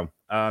 let us know.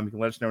 You can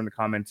let us know in the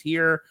comments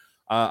here.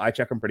 I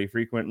check them pretty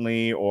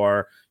frequently,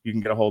 or you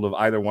can get a hold of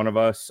either one of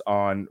us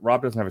on.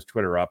 Rob doesn't have his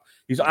Twitter up.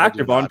 He's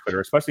active on Twitter,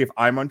 especially if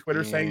I'm on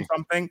Twitter saying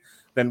something.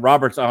 Then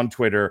Robert's on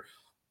Twitter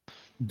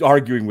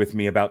arguing with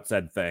me about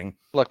said thing.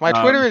 Look, my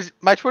Twitter is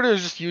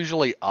just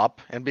usually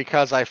up, and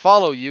because I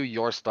follow you,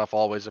 your stuff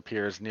always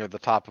appears near the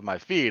top of my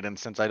feed, and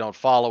since I don't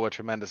follow a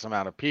tremendous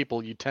amount of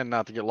people, you tend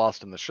not to get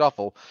lost in the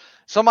shuffle.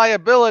 So my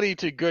ability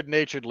to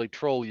good-naturedly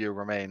troll you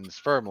remains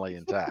firmly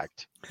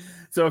intact.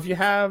 So if you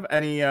have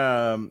any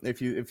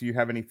if you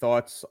have any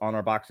thoughts on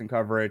our boxing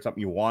coverage, something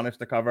you want us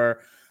to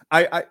cover,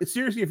 I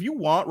seriously, if you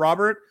want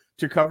Robert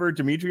to cover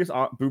Demetrius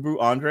Boo Boo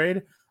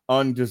Andrade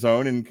on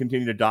DAZN and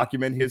continue to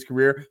document his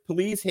career,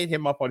 please hit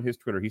him up on his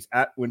Twitter. He's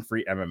at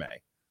Winfrey MMA.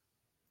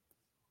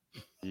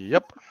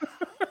 Yep.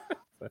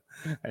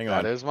 Hang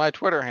on. That is my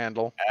Twitter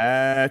handle.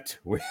 At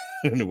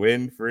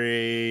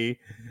Winfrey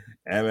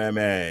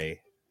MMA.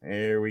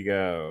 There we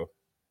go.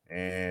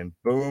 And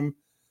boom.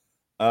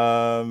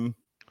 Now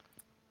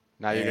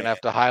you're gonna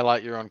have to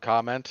highlight your own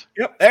comment.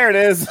 Yep, there it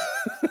is.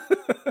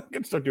 I'm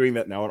gonna start doing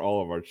that now on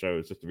all of our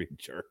shows just to be a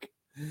jerk.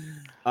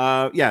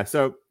 Yeah,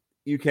 so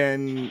you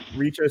can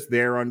reach us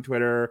there on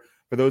Twitter.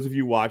 For those of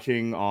you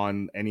watching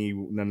on any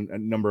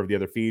number of the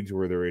other feeds,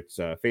 whether it's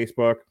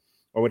Facebook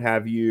or what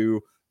have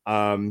you,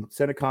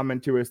 send a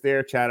comment to us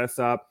there, chat us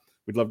up.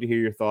 We'd love to hear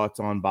your thoughts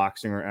on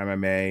boxing or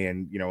MMA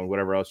and, you know,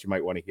 whatever else you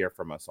might want to hear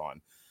from us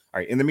on. All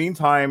right. In the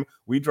meantime,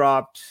 we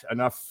dropped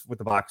enough with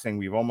the boxing.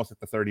 We've almost hit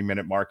the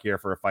 30-minute mark here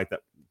for a fight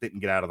that didn't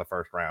get out of the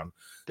first round.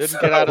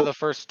 Didn't get out of the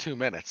first 2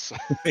 minutes.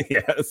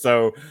 Yeah.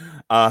 So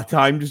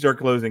time to start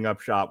closing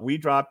up shop. We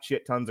dropped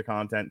shit tons of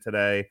content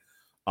today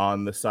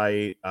on the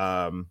site.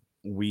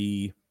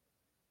 We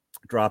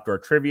dropped our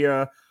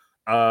trivia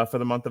for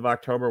the month of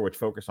October, which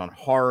focused on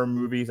horror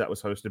movies. That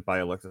was hosted by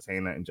Alexis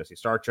Hana and Jesse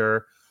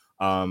Starcher.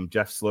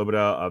 Jeff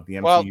Sloboda of the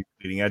MCU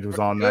Leading Edge was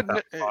on that.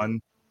 That was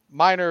fun.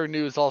 Minor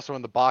news also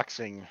in the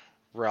boxing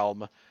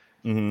realm.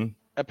 Mm-hmm.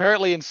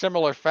 Apparently, in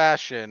similar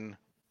fashion,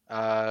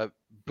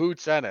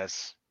 Boots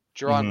Ennis,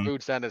 Jerron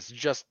Boots Ennis,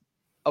 just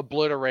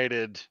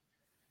obliterated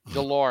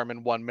Delorme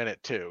in 1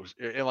 minute too,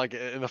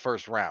 in the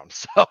first round.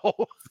 So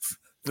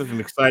this is an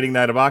exciting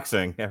night of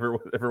boxing.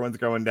 Everyone's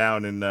going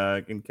down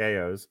in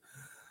KOs.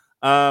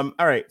 All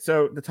right,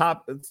 so the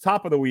top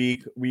of the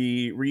week,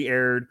 we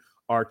re-aired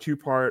our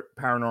 2-part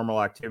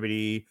Paranormal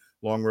Activity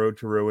Long Road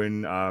to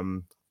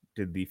Ruin.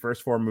 Did the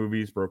first 4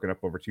 movies broken up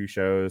over 2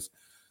 shows.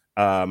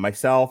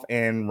 Myself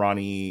and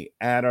Ronnie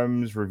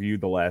Adams reviewed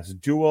The Last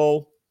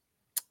Duel.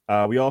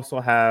 We also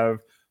have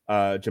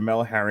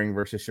Jamel Herring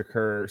versus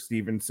Shakur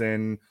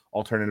Stevenson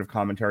alternative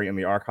commentary in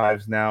the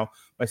archives now.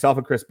 Myself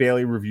and Chris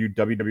Bailey reviewed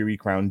WWE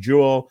Crown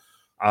Jewel.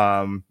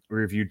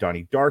 Reviewed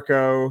Donnie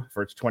Darko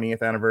for its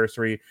 20th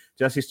anniversary.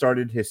 Jesse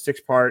started his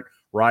 6-part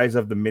Rise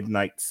of the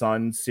Midnight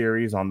Sun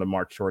series on the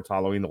March Shorts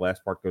Halloween. The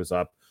last part goes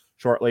up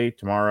shortly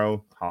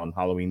tomorrow on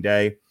Halloween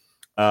Day.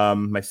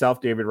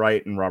 Myself, David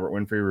Wright, and Robert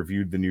Winfrey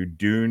reviewed the new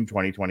Dune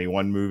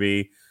 2021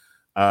 movie.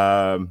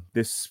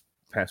 This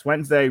past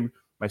Wednesday,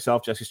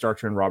 myself, Jesse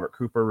Starcher, and Robert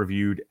Cooper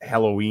reviewed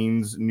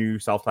Halloween's new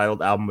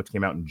self-titled album, which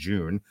came out in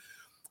June.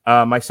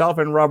 Myself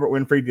and Robert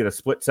Winfrey did a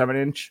split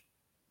 7-inch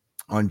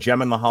on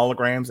Gem and the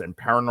Holograms and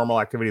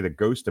Paranormal Activity, The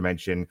Ghost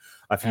Dimension,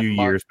 a few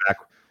years back.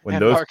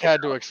 Mark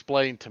had to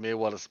explain to me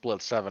what a split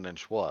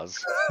 7-inch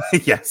was.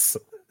 Yes.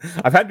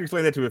 I've had to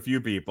explain that to a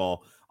few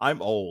people.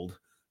 I'm old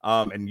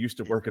and used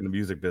to work in the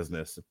music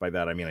business. By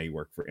that, I mean I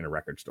work in a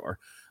record store.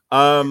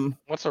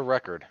 What's a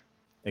record?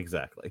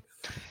 Exactly.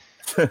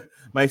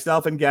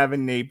 Myself and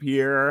Gavin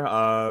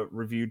Napier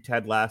reviewed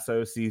Ted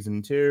Lasso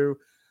Season 2.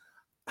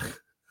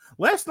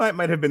 Last night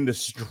might have been the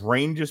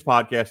strangest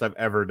podcast I've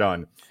ever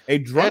done.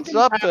 It's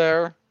up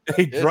there.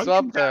 A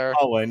drunken Pat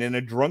Mullen and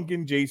a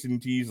drunken Jason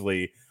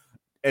Teasley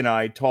and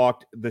I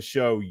talked the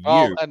show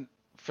Oh, and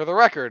for the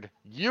record,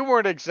 you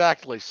weren't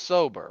exactly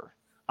sober.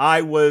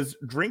 I was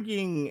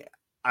drinking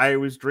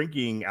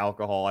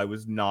alcohol. I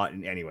was not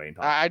in any way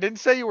intoxicated. I didn't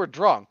say you were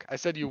drunk. I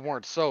said you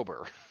weren't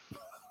sober.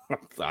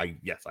 I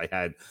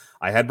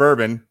had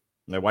bourbon.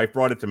 My wife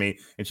brought it to me,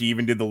 and she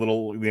even did the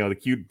little, the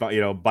cute,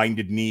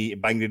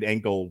 binded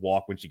ankle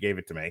walk when she gave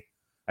it to me.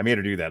 I made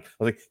her do that.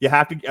 I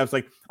was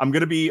like, I'm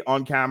gonna be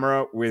on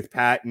camera with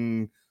Pat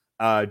and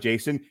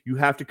Jason. You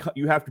have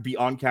to be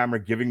on camera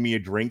giving me a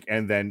drink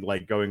and then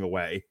like going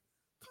away.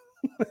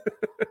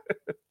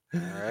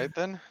 All right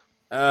then.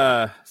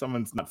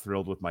 Someone's not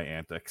thrilled with my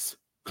antics.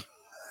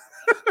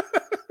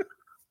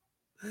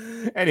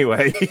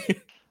 Anyway,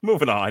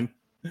 moving on.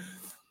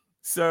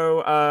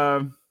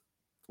 So,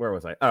 where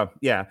was I? Oh,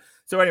 yeah.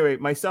 So anyway,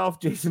 myself,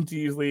 Jason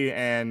Teasley,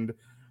 and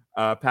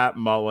Pat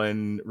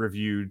Mullen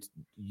reviewed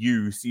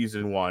You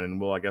Season 1,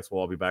 and I guess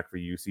we'll all be back for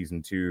You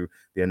Season 2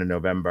 the end of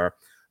November.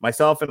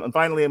 Myself and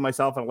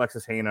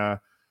Alexis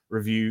Hana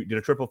did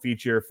a triple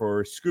feature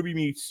for Scooby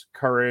Meets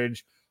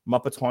Courage,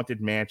 Muppets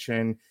Haunted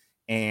Mansion,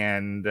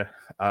 and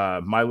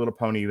My Little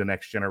Pony: The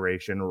Next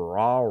Generation.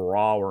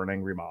 We're an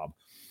angry mob.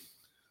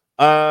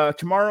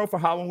 Tomorrow for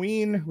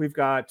Halloween, we've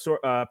got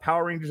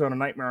Power Rangers on a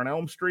Nightmare on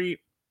Elm Street.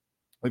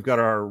 We've got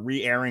our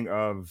re-airing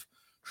of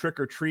Trick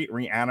or Treat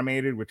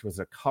Reanimated, which was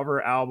a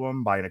cover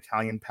album by an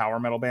Italian power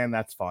metal band.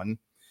 That's fun.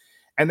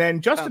 And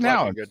then just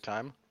announced, like a good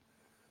time.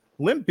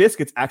 Limp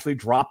Bizkit's actually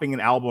dropping an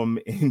album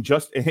in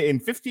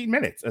 15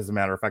 minutes. As a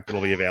matter of fact,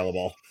 it'll be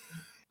available.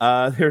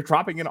 They're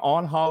dropping it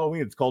on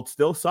Halloween. It's called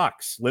Still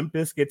Sucks. Limp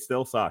Bizkit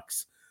Still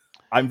Sucks.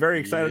 I'm very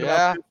excited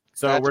about it.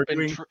 So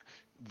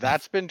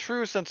that's been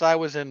true since I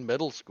was in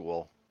middle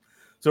school.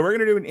 So we're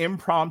going to do an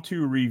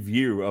impromptu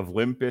review of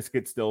Limp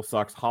Bizkit Still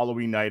Sucks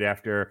Halloween night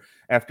after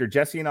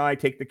Jesse and I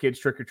take the kids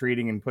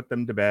trick-or-treating and put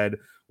them to bed.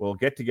 We'll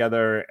get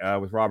together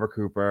with Robert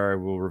Cooper.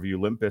 We'll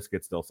review Limp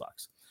Bizkit Still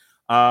Sucks.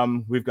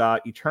 We've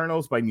got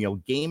Eternals by Neil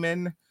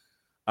Gaiman.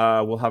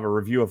 We'll have a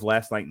review of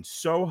Last Night in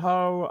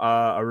Soho,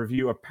 a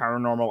review of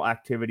Paranormal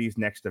Activity's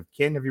Next of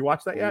Kin. Have you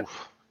watched that yet?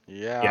 Oof,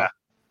 yeah.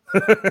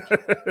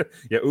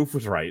 Yeah, Oof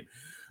was right.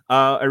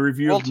 A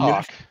review we'll of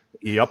talk.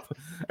 Yep.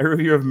 A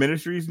review of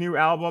Ministry's new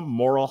album,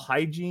 Moral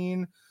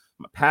Hygiene.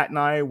 Pat and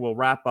I will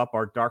wrap up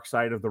our Dark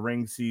Side of the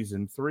Ring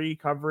Season 3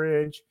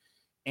 coverage.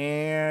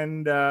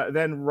 And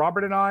then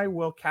Robert and I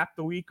will cap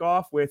the week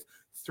off with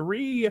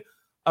 3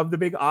 of the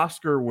big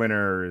Oscar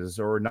winners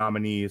or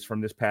nominees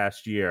from this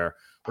past year.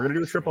 We're going to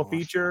do a triple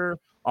feature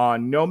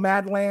on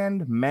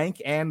Nomadland, Mank,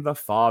 and The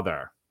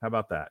Father. How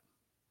about that?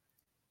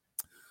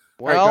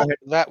 Well,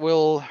 that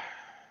will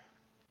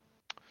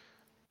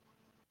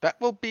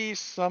be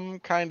some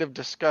kind of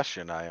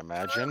discussion, I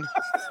imagine.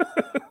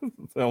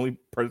 The only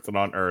person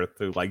on earth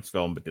who likes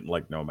film but didn't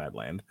like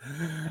Nomadland.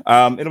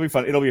 It'll be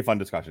fun. It'll be a fun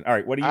discussion. All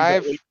right, what do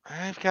you?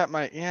 I've got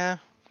my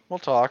We'll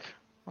talk.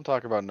 I'll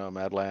talk about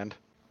Nomadland.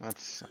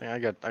 I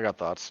got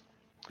thoughts.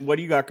 What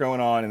do you got going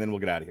on, and then we'll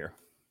get out of here.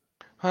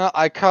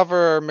 I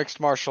cover mixed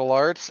martial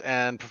arts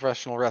and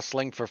professional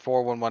wrestling for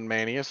 411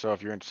 Mania, so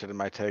if you're interested in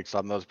my takes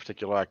on those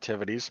particular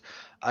activities.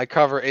 I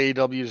cover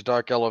AEW's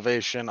Dark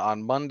Elevation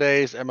on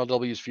Mondays,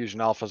 MLW's Fusion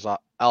Alpha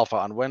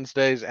on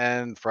Wednesdays,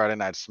 and Friday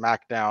Night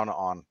SmackDown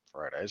on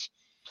Fridays.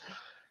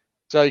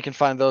 So you can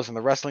find those in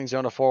the Wrestling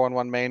Zone of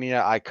 411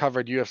 Mania. I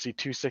covered UFC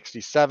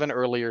 267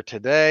 earlier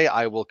today.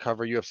 I will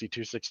cover UFC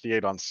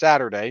 268 on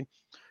Saturday.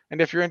 And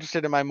if you're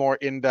interested in my more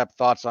in-depth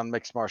thoughts on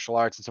mixed martial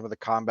arts and some of the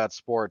combat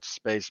sports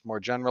space more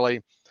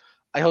generally,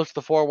 I host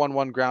the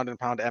 411 Ground and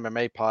Pound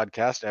MMA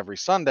podcast every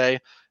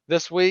Sunday.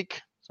 This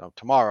week, so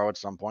tomorrow at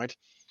some point,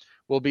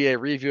 will be a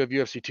review of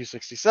UFC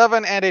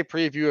 267 and a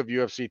preview of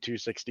UFC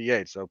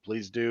 268. So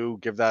please do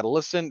give that a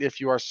listen if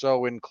you are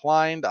so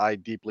inclined. I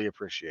deeply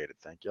appreciate it.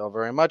 Thank you all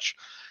very much.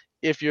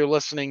 If you're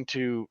listening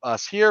to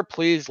us here,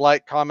 please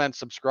like, comment,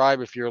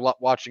 subscribe. If you're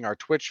watching our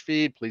Twitch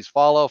feed, please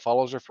follow.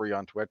 Follows are free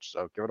on Twitch,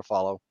 so give it a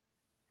follow.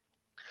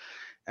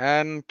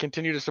 And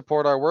continue to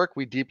support our work.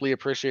 We deeply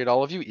appreciate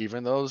all of you,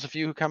 even those of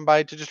you who come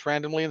by to just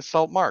randomly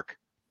insult Mark.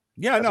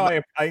 Yeah,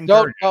 that's I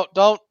encourage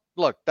don't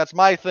look. That's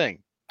my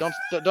thing.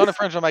 Don't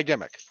infringe on my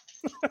gimmick.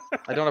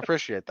 I don't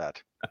appreciate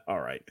that. All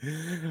right.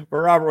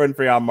 For Robert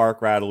Winfrey, I'm Mark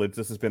Radulich.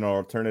 This has been an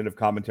alternative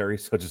commentary,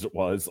 such as it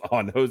was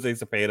on Jose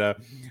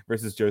Cepeda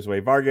versus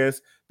Josue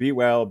Vargas. Be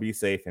well, be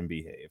safe, and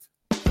behave.